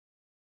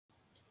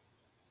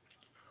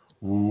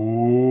Welcome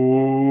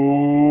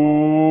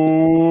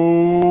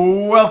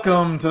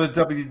to the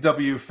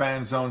WDW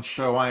Fan Zone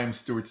Show. I am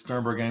Stuart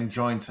Sternberg. I'm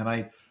joined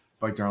tonight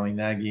by Darlene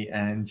Nagy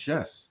and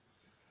Jess.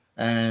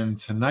 And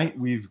tonight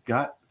we've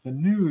got the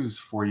news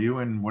for you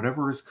and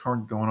whatever is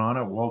current going on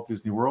at Walt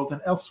Disney World and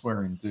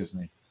elsewhere in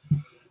Disney.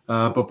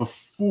 But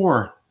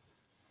before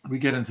we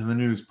get into the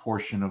news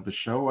portion of the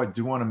show, I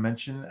do want to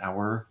mention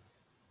our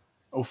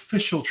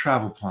official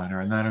travel planner,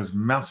 and that is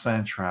Mouse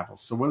Fan Travel.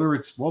 So whether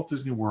it's Walt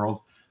Disney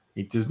World,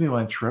 a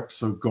Disneyland trip,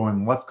 so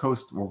going left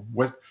coast or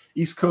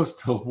east coast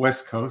to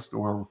west coast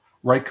or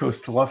right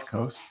coast to left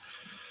coast.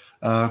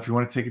 If you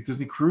want to take a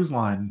Disney Cruise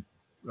Line,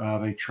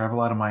 they travel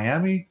out of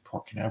Miami,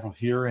 Port Canaveral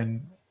here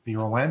in the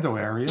Orlando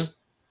area,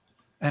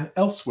 and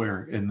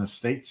elsewhere in the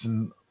States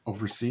and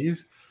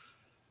overseas.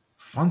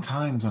 Fun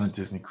times on a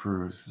Disney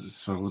cruise.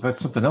 So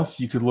that's something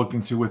else you could look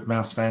into with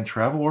Mouse Fan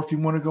Travel. Or if you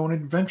want to go on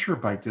an adventure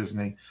by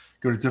Disney,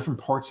 go to different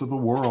parts of the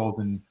world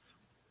and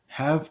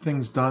have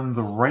things done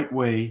the right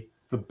way,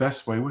 the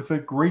best way, with a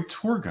great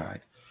tour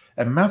guide.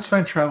 And Mouse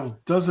Fan Travel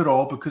does it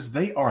all because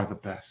they are the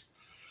best.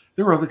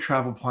 There are other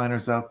travel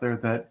planners out there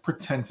that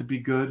pretend to be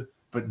good,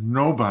 but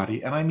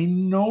nobody, and I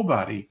mean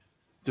nobody,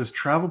 does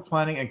travel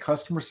planning and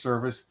customer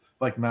service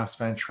like Mouse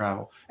Fan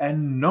Travel.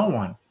 And no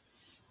one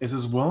is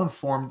as well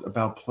informed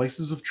about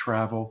places of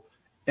travel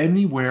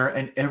anywhere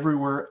and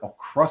everywhere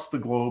across the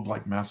globe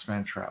like Mouse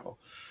Fan Travel.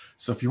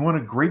 So if you want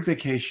a great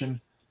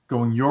vacation,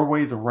 going your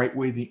way, the right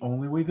way, the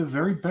only way, the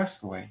very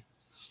best way,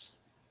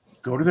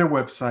 go to their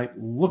website,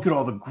 look at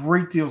all the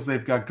great deals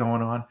they've got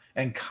going on,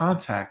 and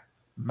contact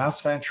Mouse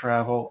Fan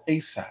Travel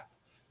ASAP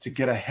to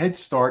get a head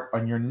start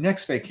on your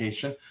next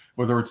vacation,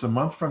 whether it's a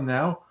month from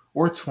now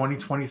or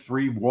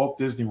 2023 Walt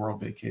Disney World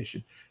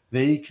vacation.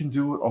 They can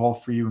do it all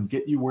for you and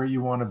get you where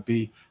you want to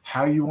be,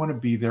 how you want to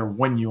be there,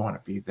 when you want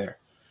to be there.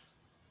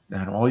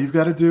 And all you've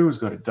got to do is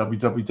go to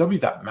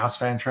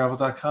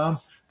www.mousefantravel.com.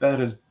 That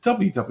is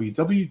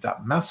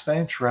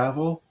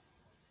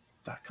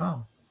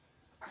www.mousefantravel.com.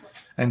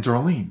 And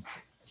Darlene,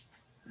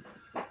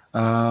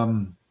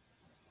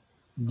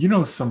 you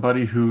know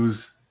somebody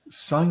who's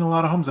selling a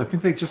lot of homes. I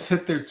think they just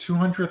hit their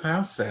 200th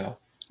house sale.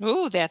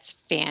 Oh, that's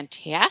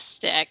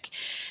fantastic.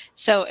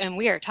 So, and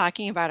we are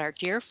talking about our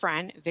dear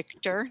friend,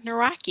 Victor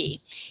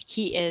Naraki.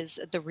 He is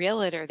the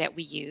realtor that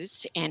we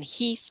used, and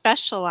he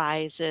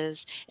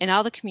specializes in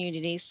all the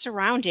communities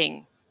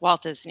surrounding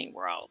Walt Disney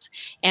World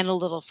and a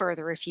little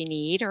further if you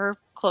need, or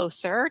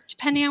closer,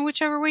 depending on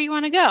whichever way you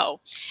want to go.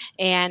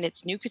 And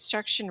it's new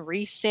construction,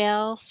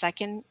 resale,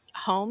 second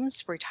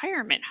homes,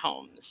 retirement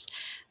homes.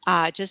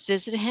 Just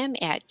visit him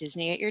at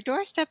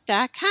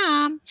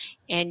disneyatyourdoorstep.com,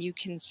 and you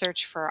can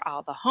search for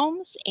all the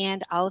homes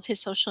and all of his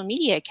social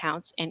media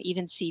accounts and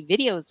even see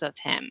videos of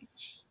him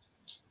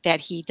that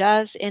he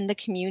does in the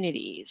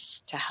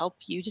communities to help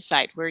you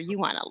decide where you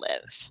want to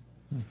live.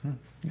 Mm-hmm.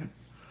 Yeah.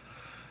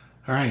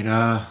 All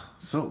right.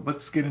 So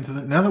let's get into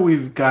the. Now that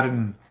we've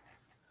gotten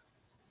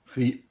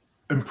the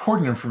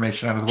important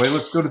information out of the way,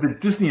 let's go to the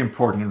Disney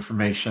important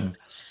information.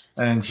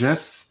 And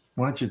Jess,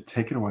 why don't you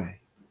take it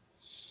away?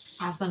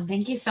 Awesome.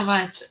 Thank you so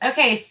much.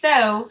 Okay,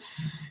 so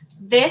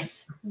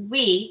this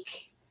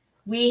week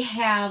we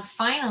have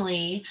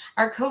finally,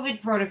 our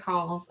COVID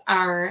protocols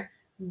are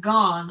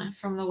gone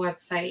from the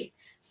website.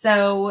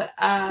 So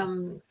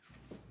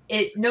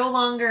it no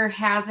longer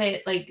has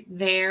it like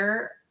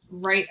there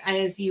right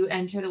as you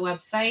enter the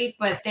website,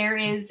 but there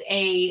is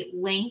a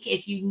link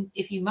if you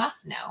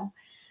must know.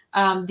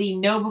 The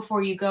know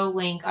before you go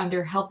link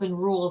under help and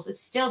rules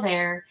is still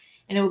there,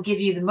 and it will give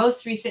you the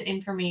most recent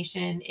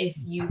information if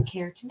you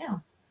care to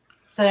know.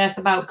 So that's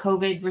about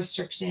COVID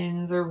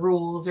restrictions or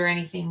rules or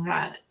anything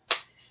that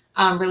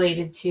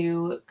related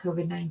to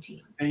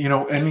COVID-19. You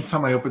know,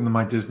 anytime I opened the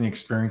My Disney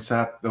Experience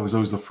app, that was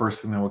always the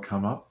first thing that would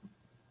come up.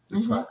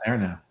 It's not there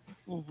now.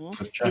 Mm-hmm.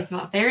 So it's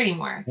not there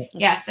anymore.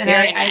 Yes, and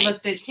I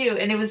looked at it too,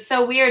 and it was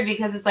so weird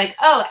because it's like,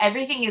 oh,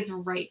 everything is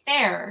right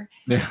there.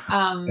 Yeah.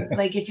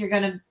 Like if you're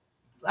gonna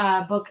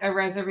book a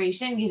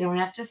reservation, you don't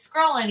have to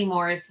scroll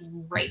anymore. It's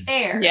right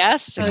there.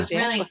 Yes. So it's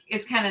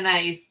kind of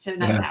nice to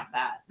not have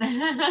that.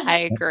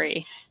 I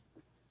agree.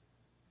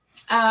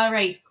 All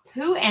right.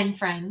 Pooh and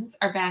Friends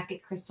are back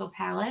at Crystal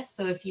Palace.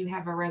 So if you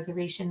have a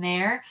reservation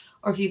there,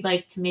 or if you'd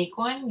like to make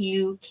one,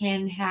 you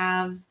can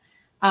have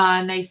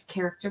a nice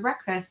character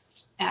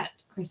breakfast at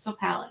Crystal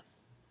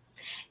Palace.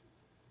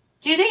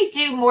 Do they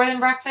do more than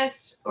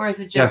breakfast, or is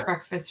it just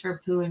breakfast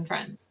for Pooh and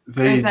Friends?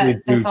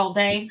 That's all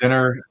day?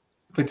 Dinner.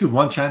 They do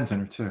lunch and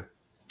dinner too.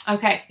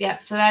 Okay,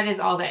 yep. So that is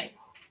all day.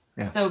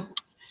 Yeah. So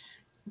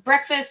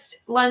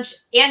breakfast, lunch,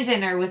 and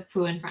dinner with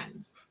Pooh and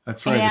Friends.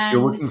 That's right. If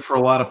you're looking for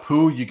a lot of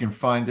Pooh, you can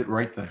find it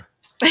right there.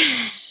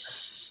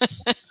 Yep.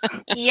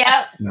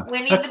 Yeah.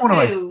 Winnie the Pooh. One of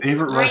my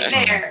favorite right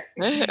there.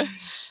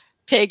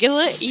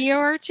 Piglet,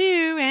 Eeyore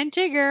 2, and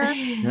Tigger.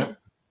 Yep.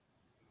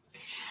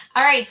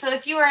 All right. So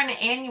if you are an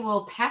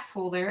annual pass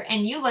holder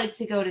and you like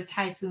to go to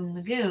Typhoon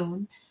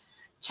Lagoon,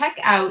 check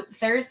out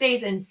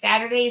Thursdays and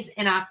Saturdays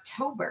in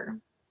October.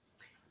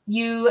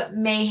 You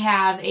may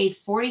have a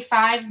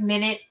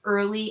 45-minute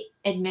early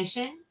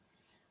admission,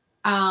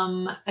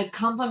 a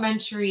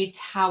complimentary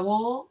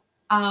towel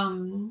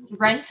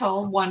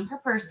rental, one per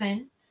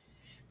person,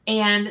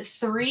 and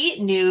 3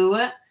 new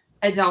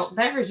adult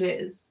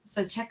beverages.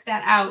 So check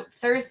that out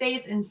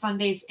Thursdays and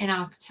Sundays in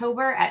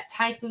October at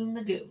Typhoon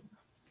Lagoon.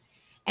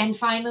 And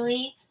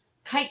finally,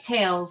 Kite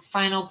Tail's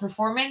final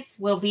performance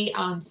will be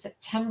on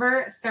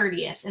September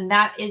 30th, and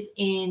that is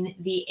in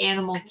the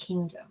Animal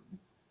Kingdom.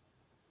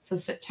 So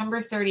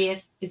September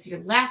 30th is your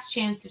last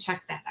chance to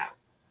check that out.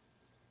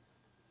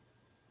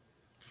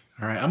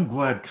 All right, I'm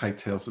glad Kite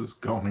Tails is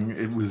going.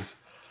 It was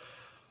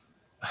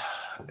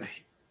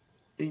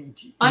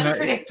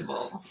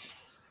unpredictable.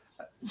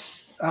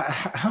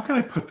 How can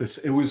I put this?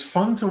 It was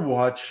fun to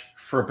watch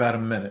for about a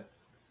minute,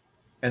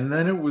 and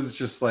then it was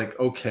just like,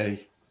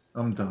 okay,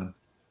 I'm done.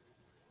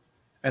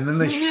 And then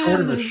they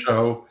shortened the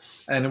show,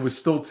 and it was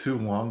still too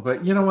long.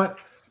 But you know what?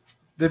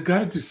 They've got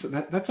to do so.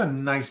 That's a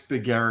nice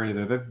big area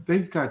there.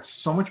 They've got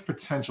so much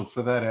potential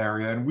for that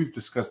area, and we've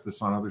discussed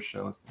this on other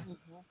shows.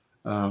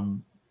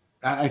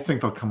 I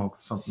think they'll come up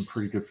with something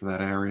pretty good for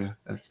that area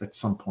at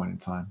some point in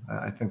time.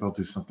 I think they'll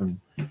do something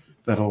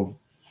that'll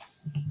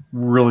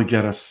really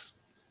get us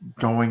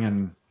going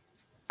and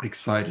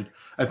excited.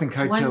 I think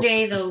one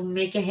day they'll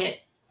make a hit.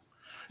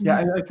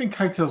 Yeah, I think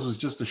Kite Tails was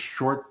just a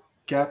short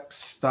gap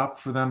stop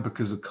for them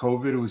because of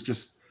COVID. It was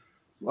just,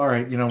 all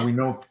right, we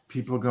know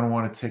people are going to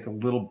want to take a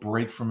little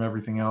break from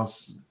everything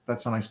else.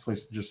 That's a nice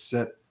place to just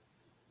sit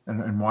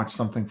and watch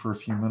something for a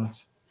few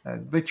minutes.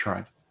 They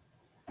tried.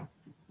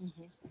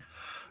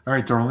 All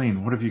right,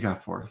 Darlene, what have you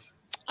got for us?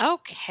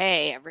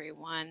 Okay,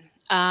 everyone.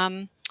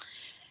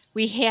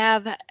 We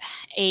have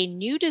a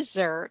new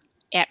dessert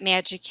at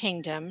Magic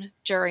Kingdom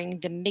during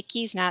the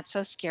Mickey's Not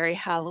So Scary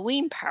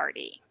Halloween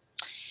Party.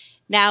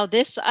 Now,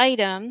 this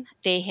item,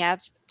 they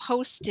have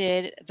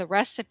posted the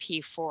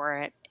recipe for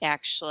it,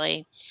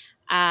 actually,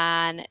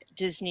 on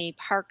Disney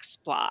Parks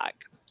blog.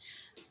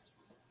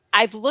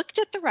 I've looked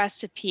at the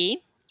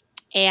recipe,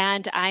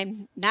 and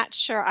I'm not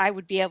sure I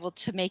would be able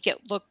to make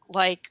it look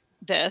like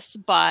this,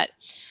 but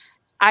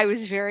I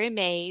was very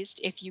amazed.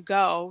 If you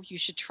go, you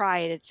should try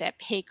it. It's at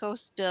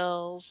Pecos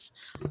Bill's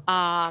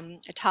a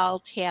Tall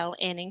Tale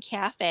Inn and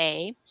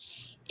Cafe.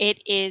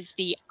 It is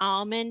the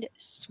almond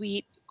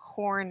sweet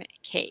corn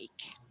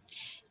cake.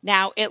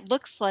 Now, it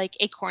looks like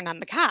a corn on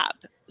the cob.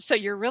 So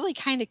you're really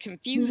kind of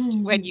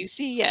confused when you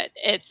see it.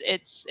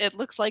 It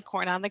looks like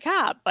corn on the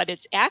cob, but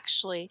it's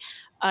actually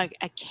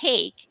a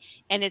cake,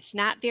 and it's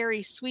not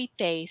very sweet,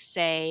 they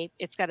say.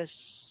 It's got a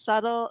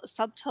subtle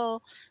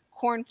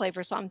corn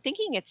flavor. So I'm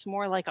thinking it's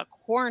more like a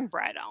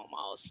cornbread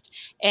almost.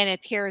 And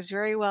it pairs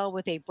very well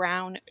with a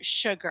brown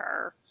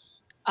sugar,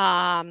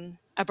 a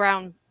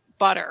brown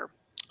butter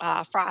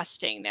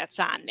frosting that's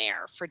on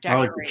there for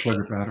decorating. I like the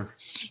sugar batter.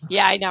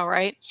 Yeah, I know,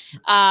 right?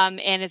 And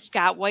it's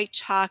got white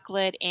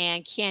chocolate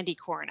and candy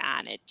corn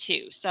on it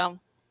too. So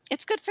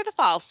it's good for the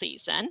fall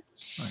season.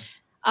 Right.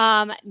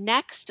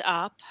 Next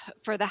up,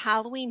 for the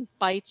Halloween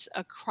bites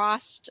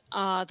across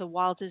the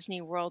Walt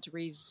Disney World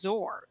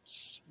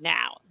resorts.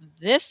 Now,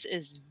 this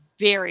is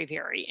very,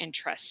 very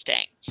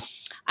interesting.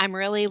 I'm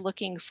really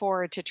looking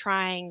forward to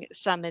trying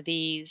some of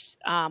these,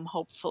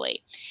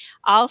 hopefully.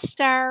 All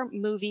Star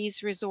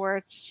Movies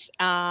Resorts,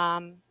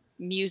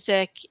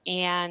 music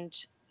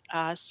and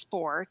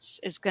sports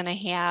is going to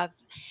have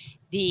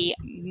the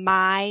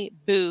My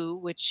Boo,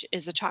 which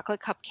is a chocolate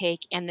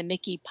cupcake, and the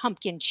Mickey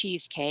pumpkin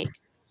cheesecake.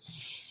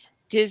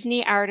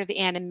 Disney Art of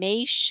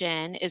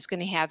Animation is going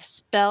to have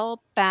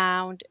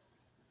Spellbound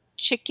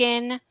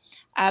chicken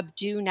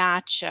abdu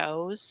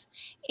nachos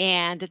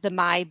and the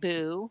My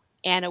Boo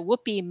and a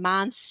Whoopi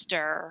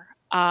Monster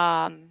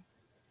pie.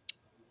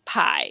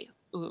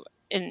 Ooh,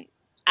 and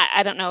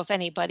I don't know if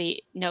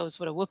anybody knows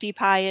what a Whoopi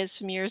pie is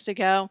from years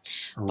ago,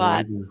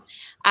 but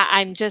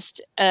I'm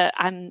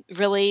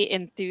really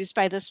enthused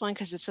by this one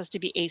because it's supposed to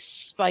be a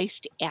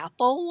spiced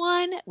apple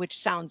one, which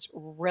sounds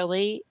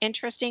really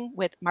interesting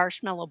with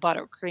marshmallow,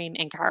 buttercream,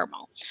 and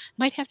caramel.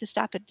 Might have to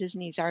stop at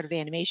Disney's Art of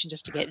Animation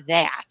just to get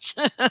that.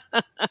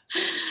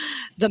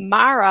 The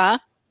Mara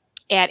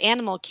at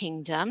Animal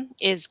Kingdom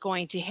is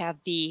going to have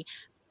the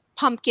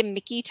pumpkin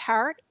Mickey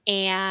tart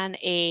and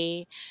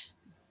a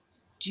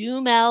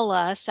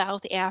Dumela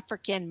South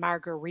African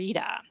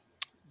margarita.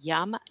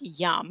 Yum,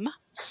 yum.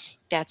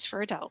 That's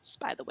for adults,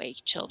 by the way,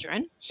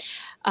 children.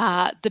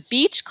 The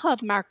Beach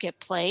Club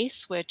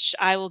Marketplace, which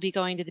I will be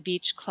going to the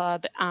Beach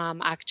Club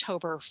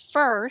October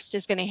 1st,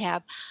 is going to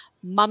have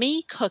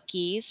Mummy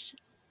Cookies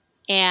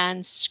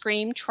and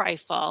Scream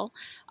Trifle,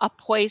 a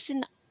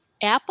Poison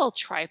Apple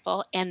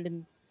Trifle, and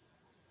the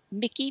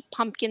Mickey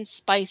Pumpkin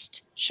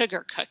Spiced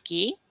Sugar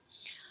Cookie.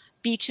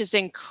 Beaches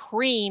and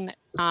Cream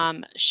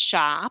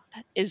shop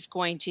is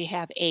going to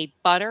have a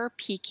butter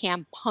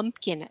pecan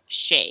pumpkin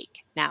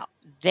shake. Now,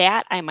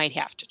 that I might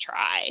have to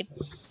try.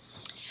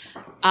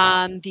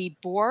 The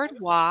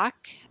Boardwalk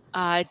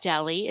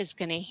Deli is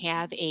going to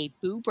have a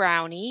Boo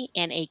Brownie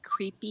and a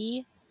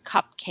Creepy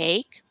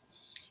Cupcake.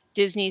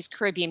 Disney's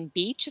Caribbean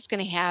Beach is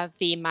going to have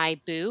the My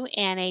Boo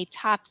and a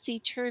Topsy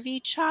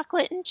Turvy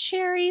Chocolate and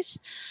Cherries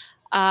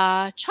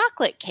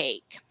chocolate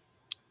cake.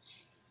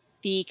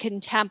 The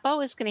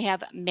Contempo is going to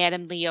have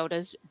Madame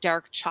Leota's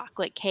dark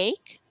chocolate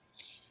cake.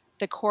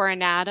 The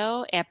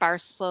Coronado at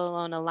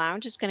Barcelona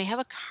Lounge is going to have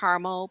a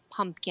caramel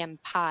pumpkin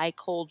pie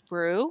cold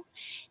brew.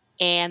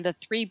 And the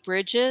Three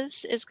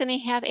Bridges is going to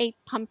have a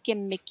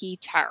pumpkin Mickey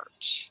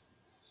tart.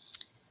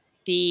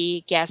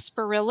 The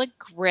Gasparilla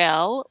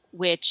Grill,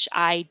 which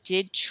I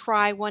did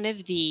try one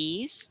of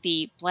these,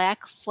 the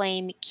Black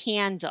Flame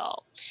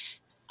Candle.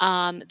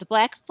 The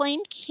Black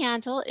Flame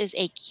Candle is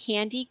a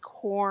candy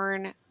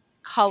corn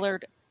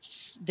colored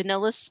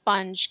vanilla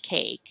sponge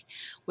cake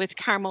with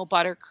caramel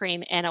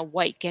buttercream and a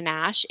white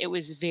ganache. It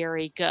was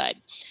very good.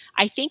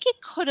 I think it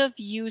could have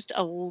used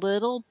a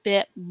little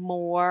bit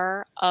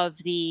more of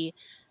the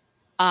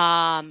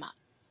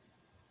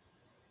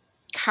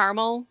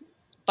caramel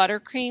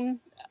buttercream.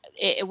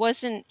 It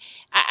wasn't,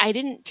 I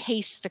didn't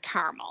taste the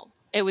caramel.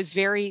 It was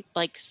very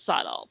like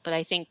subtle, but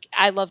I think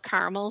I love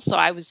caramel. So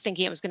I was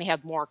thinking it was going to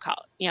have more,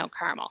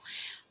 caramel.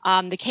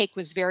 The cake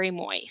was very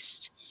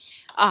moist.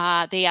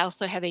 They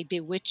also have a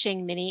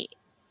bewitching mini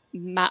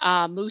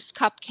mousse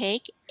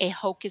cupcake, a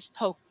hocus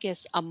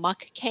pocus, a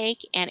muck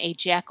cake, and a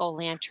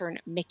jack-o'-lantern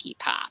Mickey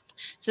pop.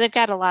 So they've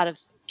got a lot of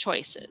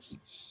choices.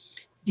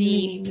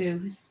 Mini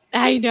moose.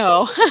 I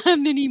know,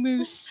 mini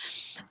moose.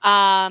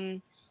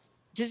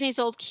 Disney's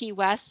Old Key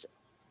West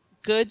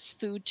Goods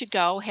Food to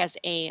Go has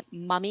a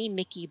Mummy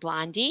Mickey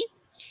Blondie.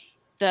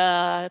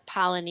 The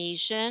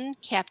Polynesian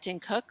Captain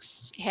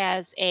Cook's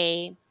has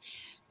a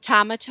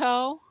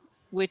Tomato,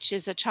 which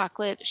is a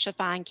chocolate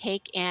chiffon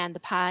cake, and the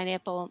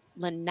Pineapple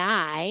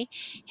Lanai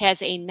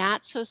has a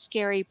not so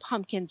scary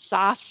pumpkin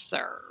soft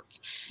serve.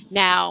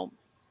 Now,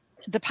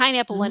 the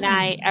Pineapple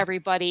Lanai,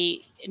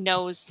 everybody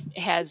knows,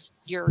 has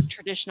your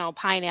traditional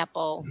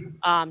pineapple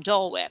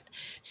Dole Whip.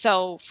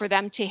 So for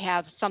them to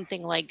have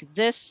something like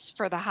this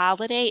for the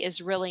holiday is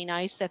really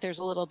nice, that there's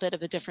a little bit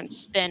of a different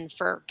spin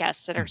for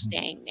guests that are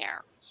staying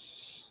there.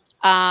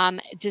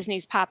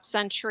 Disney's Pop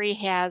Century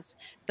has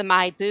the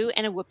My Boo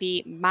and a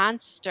Whoopie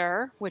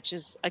Monster, which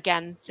is,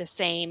 again, the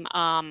same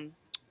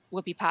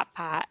Whoopie Pop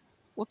Pie.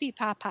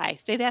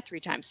 Say that 3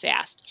 times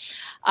fast.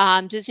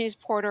 Disney's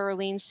Port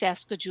Orleans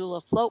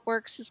Saskatchewan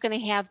Floatworks is going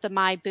to have the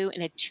My Boo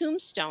and a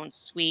Tombstone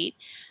Sweet,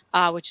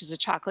 which is a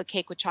chocolate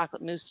cake with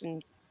chocolate mousse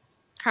and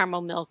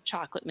caramel milk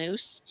chocolate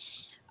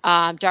mousse,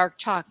 dark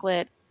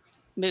chocolate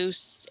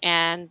mousse,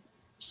 and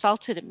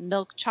salted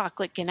milk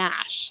chocolate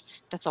ganache.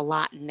 That's a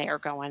lot in there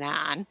going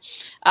on.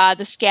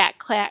 The Scat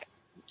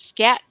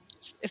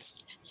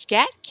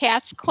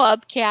Cats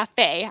Club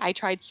Cafe, I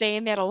tried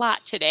saying that a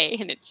lot today,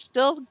 and it's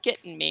still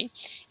getting me,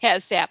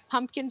 has that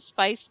pumpkin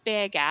spice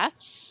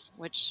baguettes,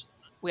 which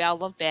we all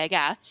love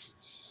baguettes.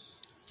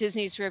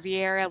 Disney's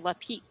Riviera La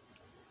Petite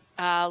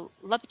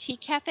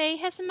Cafe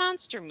has a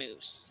monster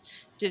mousse.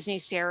 Disney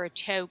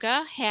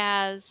Saratoga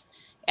has,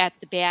 at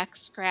the Back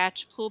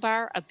Scratch Pool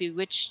Bar, a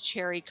Bewitched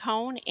Cherry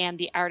Cone, and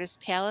the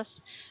Artist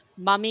Palace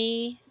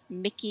Mummy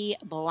Mickey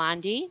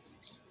Blondie.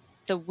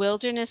 The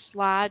Wilderness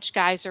Lodge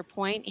Geyser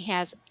Point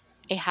has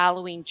a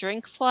Halloween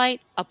drink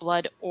flight, a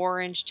blood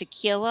orange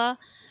tequila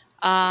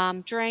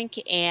drink,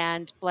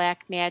 and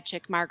black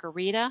magic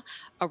margarita.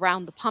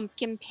 Around the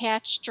Pumpkin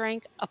Patch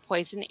drink, a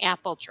poison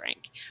apple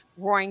drink.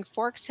 Roaring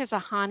Forks has a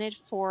haunted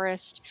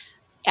forest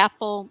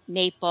apple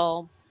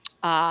maple.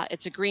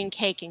 It's a green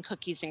cake and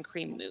cookies and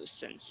cream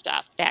mousse and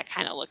stuff. That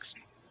kind of looks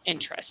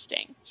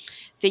interesting.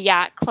 The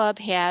Yacht Club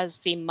has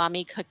the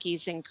Mummy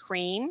Cookies and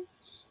Cream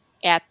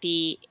at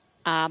the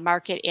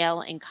Market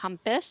Ale and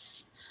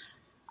Compass,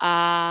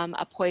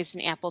 a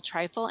poison apple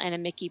trifle, and a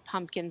Mickey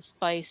pumpkin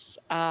spice.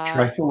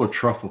 Trifle or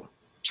truffle?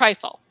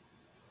 Trifle,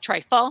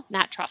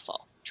 not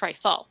truffle.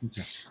 Trifle.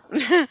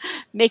 Okay.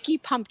 Mickey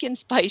pumpkin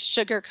spice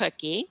sugar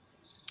cookie.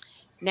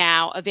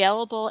 Now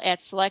available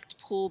at select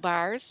pool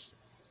bars.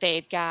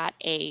 They've got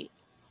a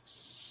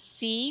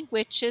Sea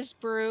Witches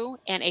brew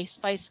and a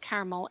spiced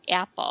caramel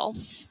apple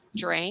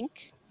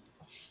drink.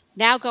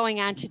 Now going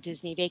on to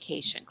Disney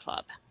Vacation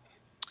Club.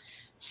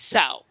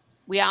 So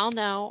we all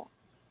know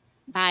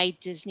my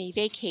Disney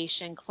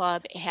Vacation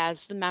Club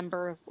has the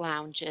member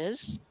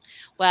lounges.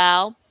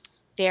 Well,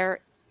 their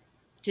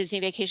Disney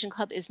Vacation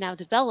Club is now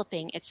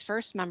developing its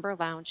first member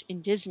lounge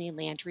in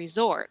Disneyland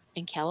Resort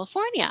in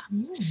California.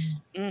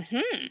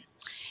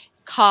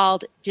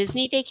 Called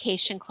Disney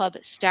Vacation Club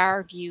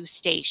Starview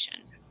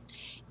Station,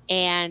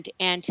 and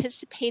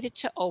anticipated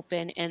to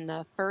open in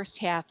the first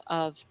half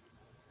of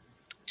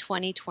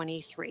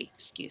 2023.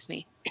 Excuse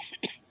me.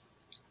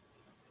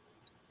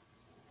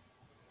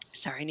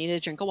 Sorry, I need a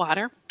drink of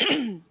water.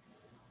 The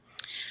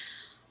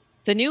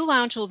new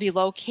lounge will be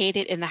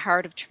located in the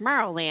heart of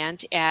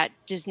Tomorrowland at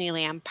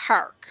Disneyland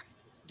Park.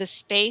 The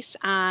space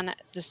on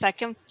the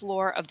second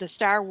floor of the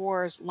Star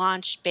Wars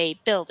Launch Bay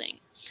building.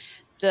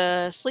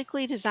 The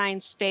sleekly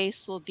designed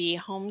space will be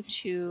home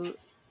to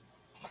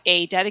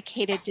a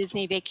dedicated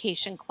Disney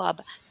Vacation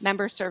Club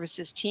member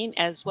services team,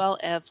 as well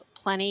as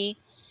plenty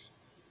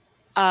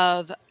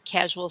of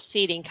casual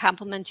seating,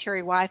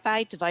 complimentary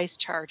Wi-Fi, device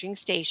charging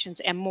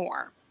stations, and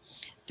more.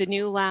 The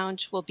new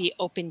lounge will be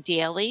open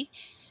daily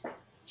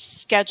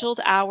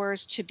scheduled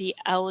hours to be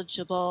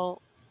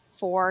eligible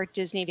for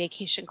Disney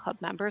Vacation Club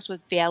members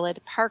with valid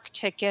park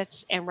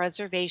tickets and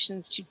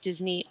reservations to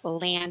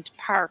Disneyland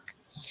Park.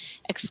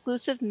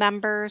 Exclusive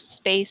member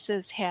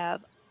spaces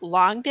have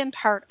long been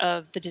part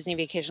of the Disney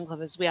Vacation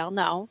Club, as we all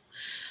know,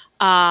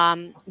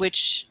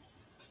 which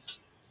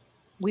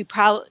we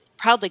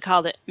proudly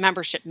called it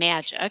Membership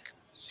Magic.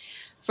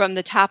 From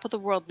the Top of the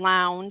World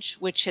Lounge,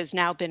 which has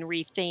now been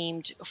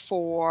rethemed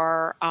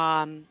for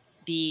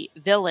the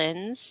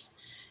villains,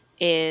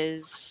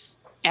 is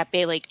at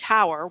Bay Lake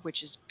Tower,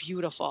 which is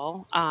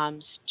beautiful.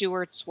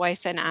 Stuart's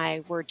wife and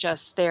I were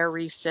just there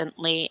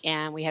recently,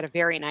 and we had a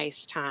very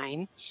nice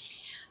time.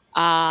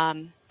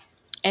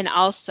 And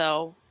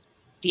also,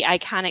 the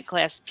iconic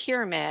glass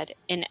pyramid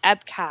in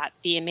Epcot,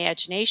 the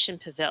Imagination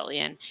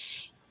Pavilion,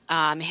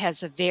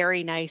 has a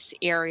very nice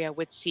area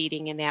with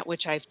seating in that,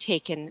 which I've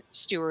taken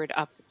Stuart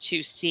up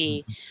to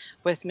see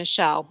with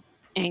Michelle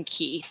and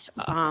Keith.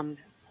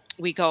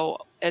 We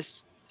go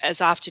as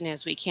often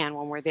as we can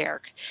when we're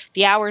there.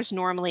 The hours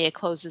normally it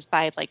closes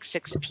by like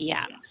 6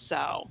 p.m.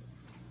 So,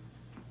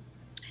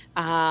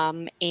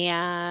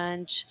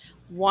 and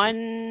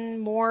one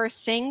more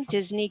thing,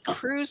 Disney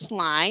Cruise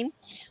Line.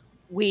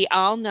 We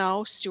all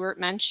know, Stuart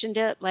mentioned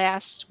it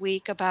last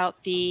week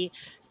about the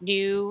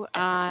new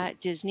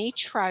Disney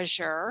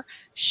Treasure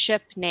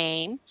ship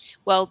name.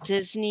 Well,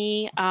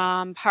 Disney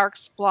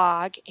Parks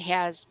blog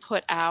has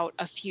put out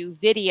a few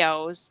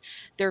videos.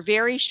 They're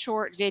very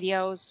short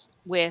videos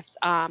with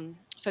from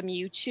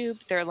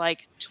YouTube. They're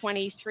like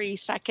 23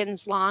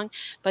 seconds long,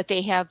 but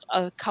they have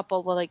a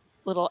couple of like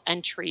little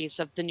entries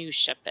of the new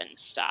ship and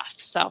stuff.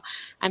 So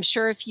I'm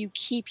sure if you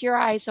keep your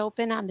eyes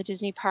open on the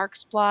Disney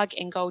Parks blog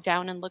and go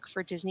down and look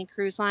for Disney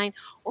Cruise Line,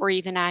 or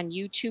even on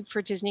YouTube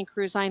for Disney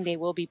Cruise Line, they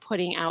will be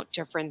putting out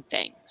different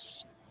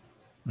things.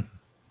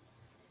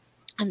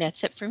 And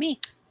that's it for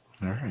me.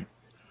 All right.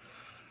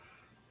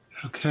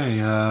 Okay,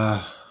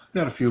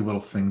 got a few little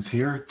things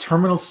here.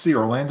 Terminal C,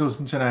 Orlando's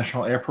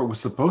International Airport,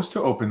 was supposed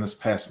to open this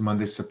past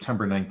Monday,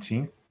 September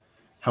 19th.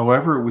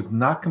 However, it was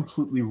not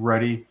completely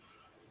ready,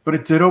 but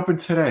it did open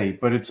today.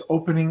 But it's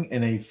opening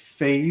in a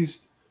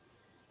phased,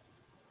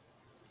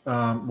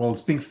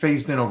 it's being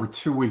phased in over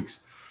 2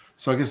 weeks.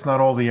 So I guess not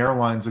all the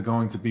airlines are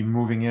going to be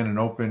moving in and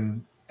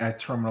open at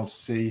Terminal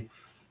C.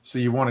 So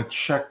you want to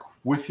check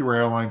with your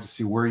airline to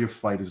see where your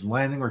flight is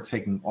landing or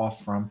taking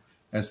off from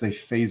as they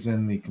phase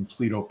in the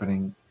complete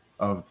opening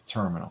of the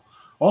terminal.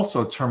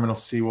 Also, Terminal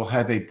C will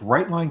have a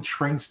Brightline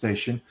train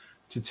station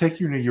to take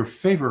you to your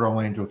favorite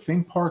Orlando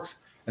theme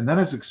parks, and that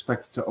is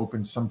expected to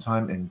open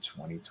sometime in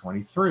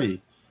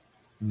 2023.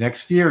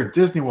 Next year,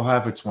 Disney will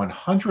have its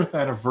 100th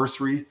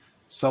anniversary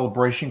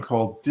celebration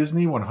called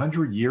Disney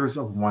 100 Years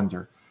of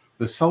Wonder.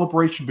 The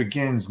celebration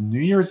begins this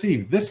New Year's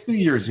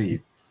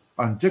Eve,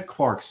 on Dick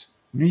Clark's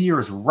New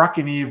Year's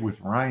Rockin' Eve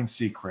with Ryan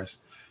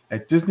Seacrest.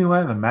 At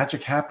Disneyland, the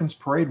Magic Happens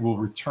Parade will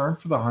return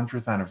for the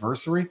 100th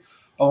anniversary,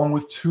 along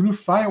with 2 new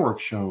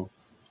fireworks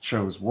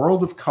shows,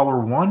 World of Color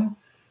 1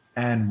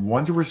 and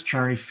Wondrous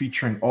Journey,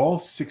 featuring all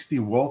 60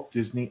 Walt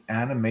Disney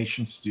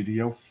Animation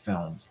Studio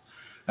films.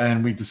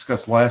 And we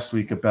discussed last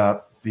week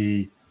about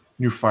the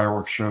new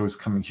fireworks shows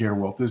coming here to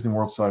Walt Disney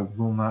World, so I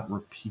will not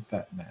repeat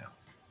that now.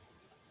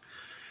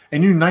 A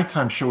new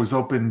nighttime show was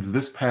opened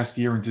this past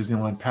year in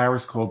Disneyland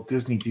Paris called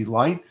Disney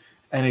Delight,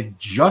 and it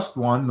just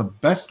won the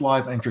Best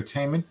Live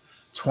Entertainment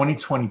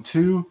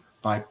 2022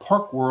 by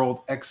Park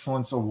World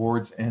Excellence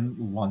Awards in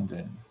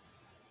London.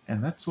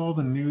 And that's all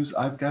the news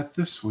I've got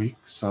this week.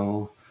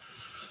 So,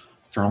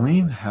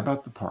 Darlene, how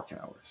about the park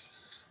hours?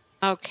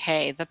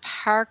 Okay, the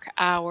park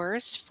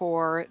hours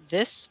for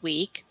this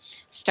week,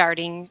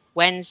 starting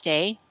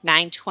Wednesday,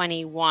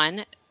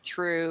 9/21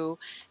 through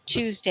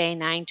Tuesday,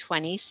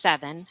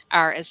 9/27,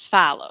 are as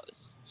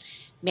follows.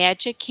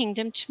 Magic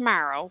Kingdom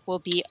tomorrow will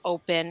be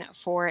open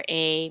for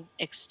a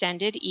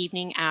extended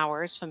evening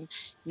hours from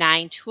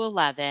 9 to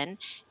 11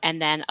 and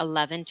then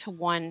 11 to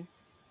 1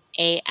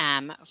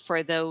 a.m.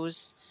 for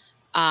those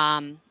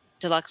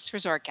deluxe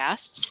resort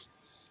guests.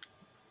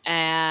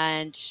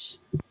 And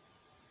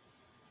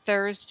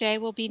Thursday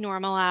will be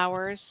normal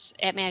hours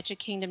at Magic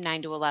Kingdom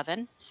 9 to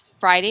 11.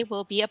 Friday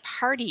will be a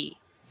party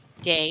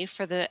day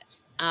for the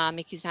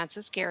Mickey's Not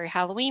So Scary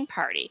Halloween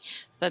party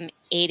from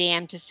 8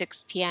 a.m. to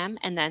 6 p.m.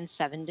 and then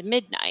 7 to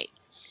midnight.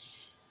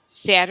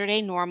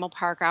 Saturday, normal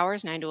park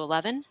hours 9 to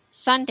 11.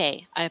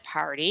 Sunday, a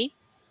party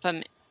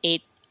from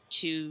 8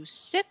 to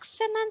 6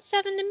 and then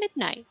 7 to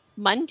midnight.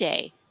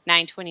 Monday,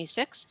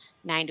 9/26,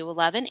 9 to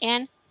 11.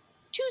 And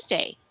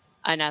Tuesday,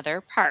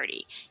 another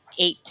party,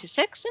 8 to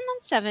 6 and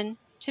then 7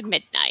 to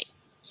midnight.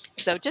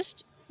 So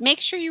just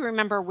make sure you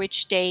remember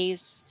which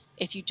days,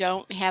 if you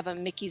don't have a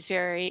Mickey's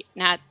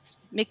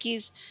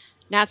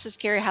Not So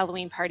Scary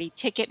Halloween party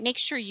ticket, make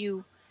sure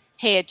you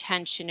pay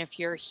attention if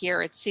you're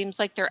here. It seems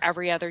like they're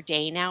every other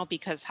day now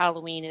because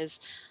Halloween is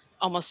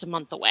almost a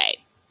month away.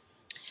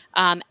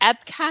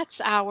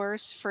 Epcot's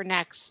hours for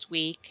next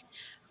week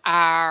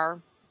are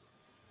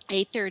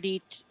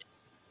 8:30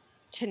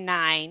 to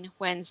 9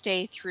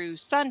 Wednesday through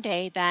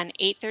Sunday, then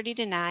 8:30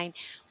 to 9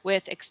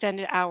 with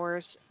extended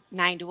hours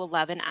 9 to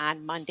 11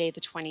 on Monday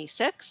the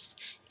 26th,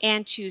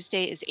 and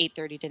Tuesday is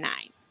 8:30 to 9.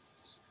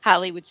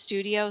 Hollywood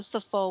Studios,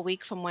 the full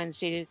week from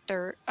Wednesday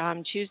to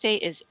Tuesday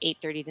is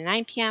 8:30 to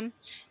 9 p.m.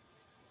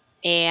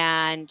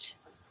 And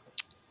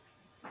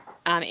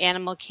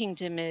Animal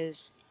Kingdom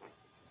is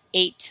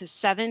 8 to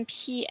 7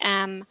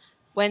 p.m.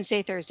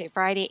 Wednesday, Thursday,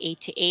 Friday, 8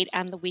 to 8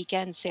 on the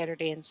weekend,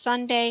 Saturday and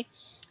Sunday.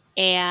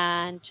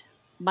 And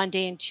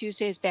Monday and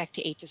Tuesday is back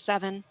to 8 to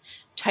 7.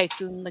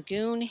 Typhoon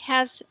Lagoon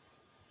has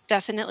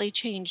definitely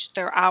changed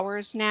their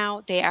hours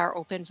now. They are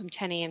open from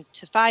 10 a.m.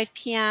 to 5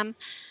 p.m.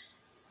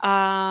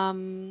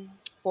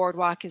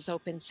 Boardwalk is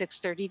open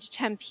 6:30 to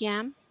 10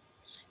 p.m.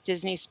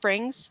 Disney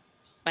Springs,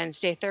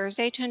 Wednesday,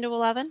 Thursday, 10 to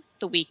 11.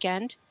 The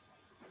weekend,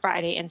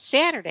 Friday and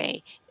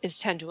Saturday is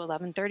 10 to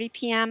 11:30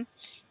 p.m.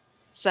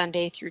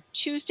 Sunday through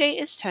Tuesday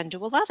is 10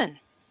 to 11.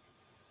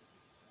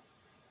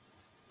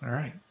 All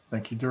right.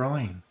 Thank you,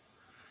 Darlene.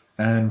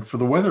 And for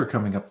the weather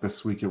coming up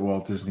this week at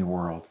Walt Disney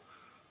World,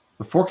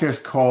 the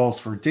forecast calls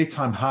for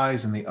daytime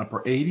highs in the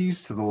upper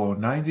 80s to the low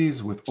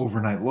 90s with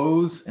overnight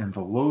lows in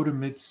the low to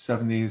mid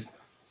 70s,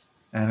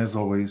 and as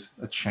always,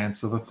 a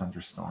chance of a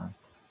thunderstorm.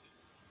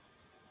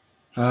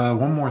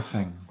 One more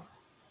thing.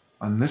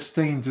 On this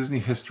day in Disney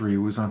history, it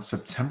was on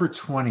September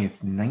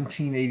 20th,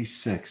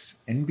 1986,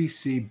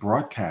 NBC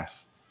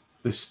broadcast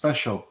the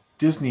special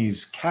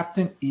Disney's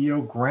Captain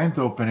EO grand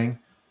opening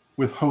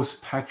with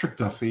host Patrick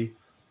Duffy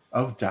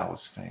of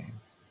Dallas fame.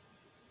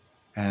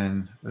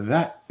 And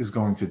that is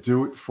going to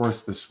do it for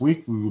us this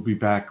week. We will be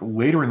back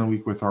later in the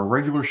week with our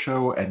regular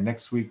show, and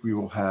next week we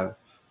will have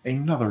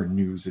another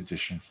news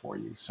edition for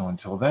you. So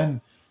until then,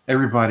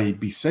 everybody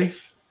be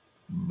safe.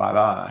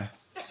 Bye-bye.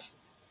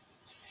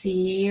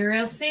 See you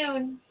real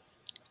soon.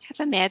 Have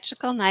a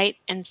magical night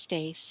and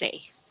stay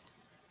safe.